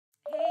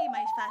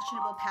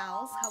fashionable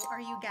pals. How are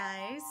you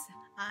guys?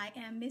 I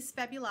am Miss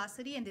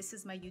Fabulosity and this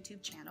is my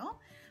YouTube channel.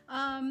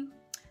 Do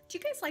you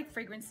guys like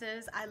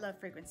fragrances? I love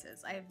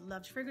fragrances. I've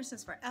loved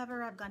fragrances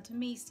forever. I've gone to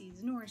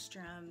Macy's,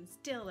 Nordstrom's,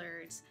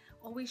 Dillard's,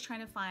 always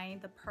trying to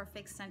find the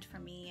perfect scent for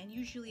me, and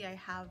usually I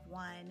have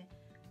one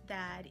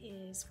that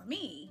is for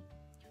me,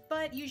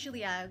 but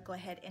usually I go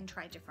ahead and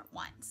try different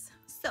ones.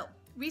 So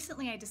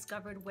recently I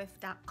discovered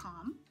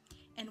Whiff.com.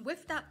 And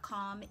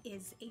Whiff.com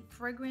is a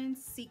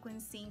fragrance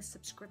sequencing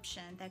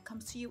subscription that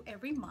comes to you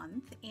every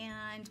month.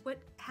 And what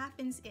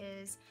happens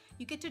is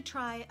you get to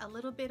try a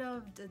little bit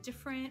of the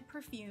different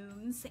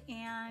perfumes,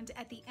 and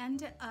at the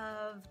end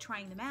of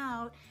trying them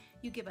out,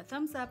 you give a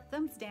thumbs up,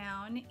 thumbs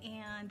down,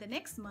 and the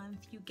next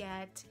month you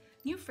get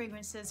new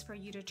fragrances for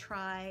you to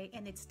try,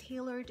 and it's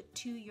tailored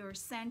to your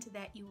scent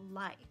that you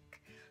like.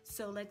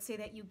 So let's say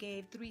that you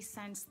gave 3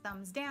 scents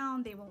thumbs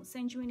down, they won't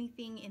send you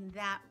anything in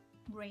that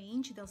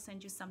range. They'll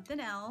send you something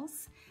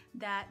else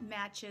that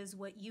matches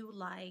what you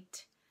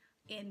liked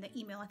in the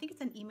email. I think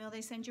it's an email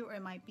they send you, or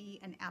it might be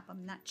an app,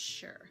 I'm not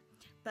sure.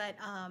 But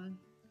I'm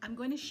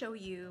going to show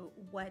you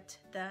what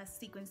the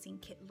sequencing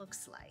kit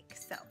looks like.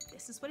 So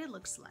this is what it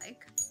looks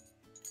like.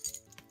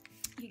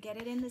 You get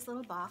it in this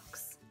little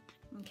box,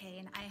 okay,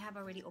 and I have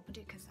already opened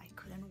it because I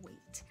couldn't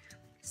wait.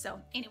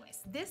 So anyways,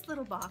 this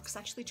little box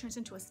actually turns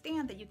into a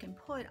stand that you can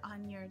put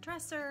on your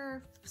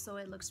dresser so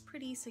it looks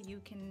pretty, so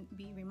you can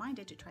be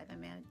reminded to try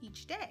them in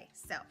each day.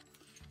 So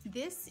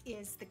this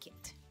is the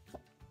kit.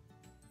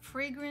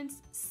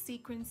 Fragrance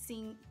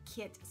Sequencing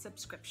Kit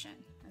Subscription.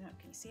 I don't know,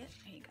 can you see it?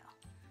 There you go.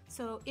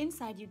 So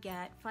inside you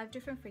get 5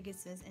 different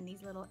fragrances in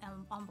these little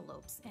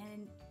envelopes,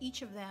 and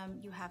each of them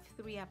you have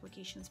 3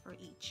 applications for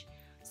each.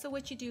 So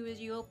what you do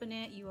is you open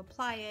it, you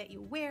apply it,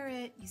 you wear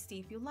it, you see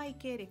if you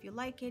like it. If you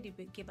like it, you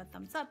give a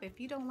thumbs up. If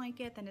you don't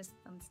like it, then it's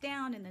thumbs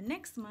down. And the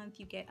next month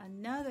you get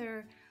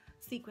another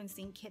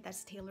sequencing kit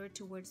that's tailored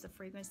towards the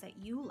fragrance that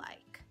you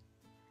like.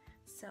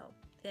 So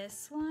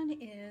this one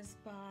is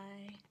by,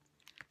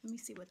 let me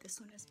see what this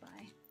one is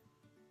by.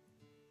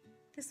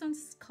 This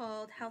one's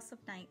called House of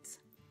Nights.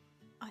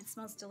 Oh, it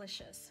smells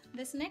delicious.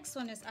 This next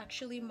one is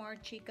actually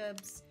Marc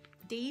Jacobs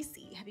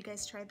Daisy. Have you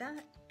guys tried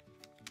that?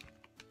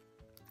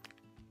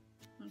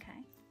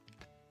 Okay.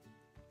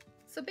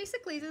 So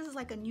basically this is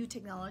like a new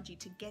technology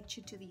to get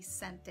you to the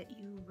scent that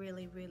you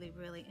really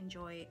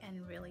enjoy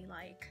and really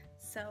like.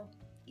 So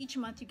each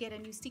month you get a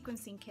new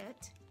sequencing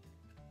kit.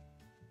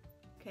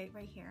 Okay,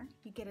 right here.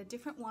 You get a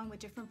different one with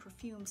different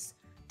perfumes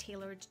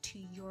tailored to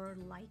your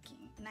liking.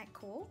 Isn't that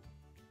cool?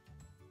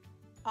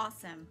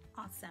 Awesome,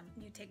 awesome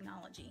new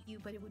technology.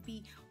 But it would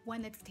be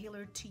one that's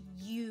tailored to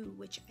you,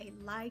 which I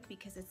like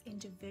because it's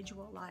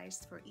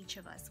individualized for each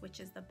of us,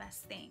 which is the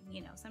best thing. You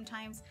know,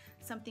 sometimes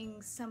some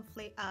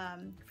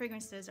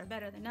fragrances are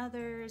better than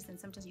others, and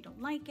sometimes you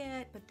don't like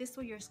it, but this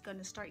way you're going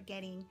to start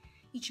getting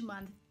each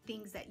month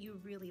things that you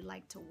really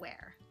like to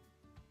wear.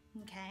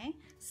 Okay,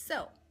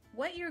 so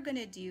what you're going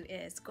to do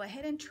is go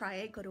ahead and try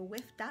it. Go to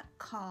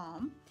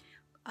Whiff.com.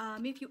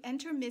 If you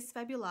enter Miss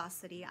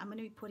Fabulosity, I'm going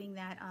to be putting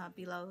that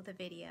below the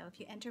video. If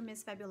you enter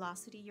Miss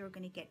Fabulosity, you're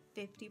going to get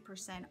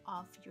 50%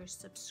 off your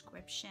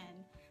subscription.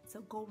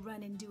 So go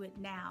run and do it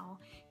now.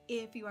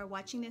 If you are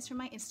watching this from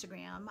my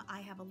Instagram, I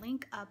have a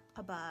link up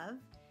above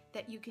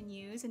that you can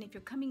use. And if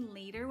you're coming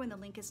later when the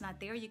link is not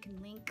there, you can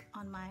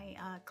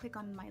click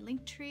on my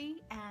link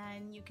tree,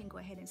 and you can go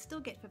ahead and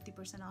still get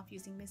 50% off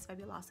using Miss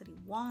Fabulosity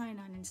 1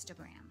 on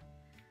Instagram.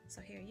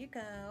 So here you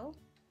go.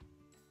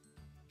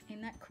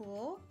 Isn't that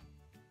cool?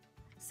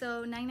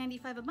 So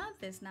 $9.95 a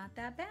month is not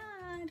that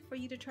bad for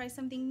you to try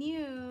something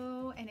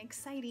new and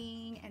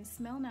exciting and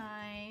smell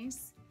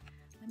nice.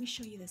 Let me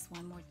show you this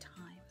one more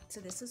time. So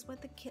this is what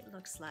the kit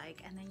looks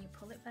like, and then you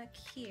pull it back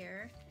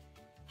here,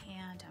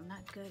 and I'm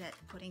not good at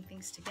putting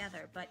things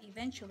together, but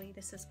eventually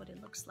this is what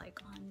it looks like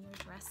on your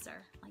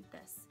dresser, like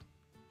this.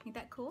 Ain't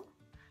that cool?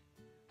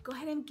 Go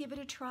ahead and give it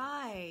a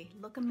try.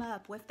 Look them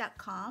up,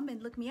 Whiff.com,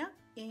 and look me up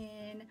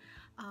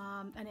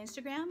on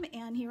Instagram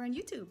and here on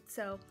YouTube.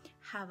 So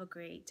have a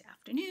great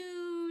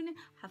afternoon,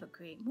 have a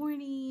great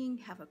morning,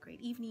 have a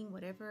great evening,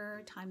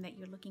 whatever time that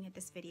you're looking at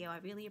this video. I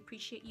really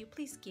appreciate you.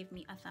 Please give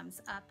me a thumbs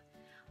up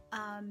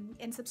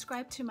and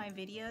subscribe to my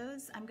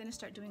videos. I'm going to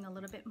start doing a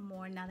little bit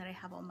more now that I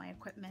have all my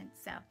equipment.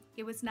 So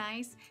it was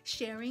nice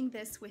sharing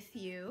this with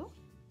you.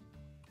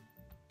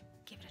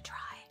 Give it a try.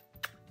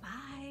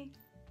 Bye.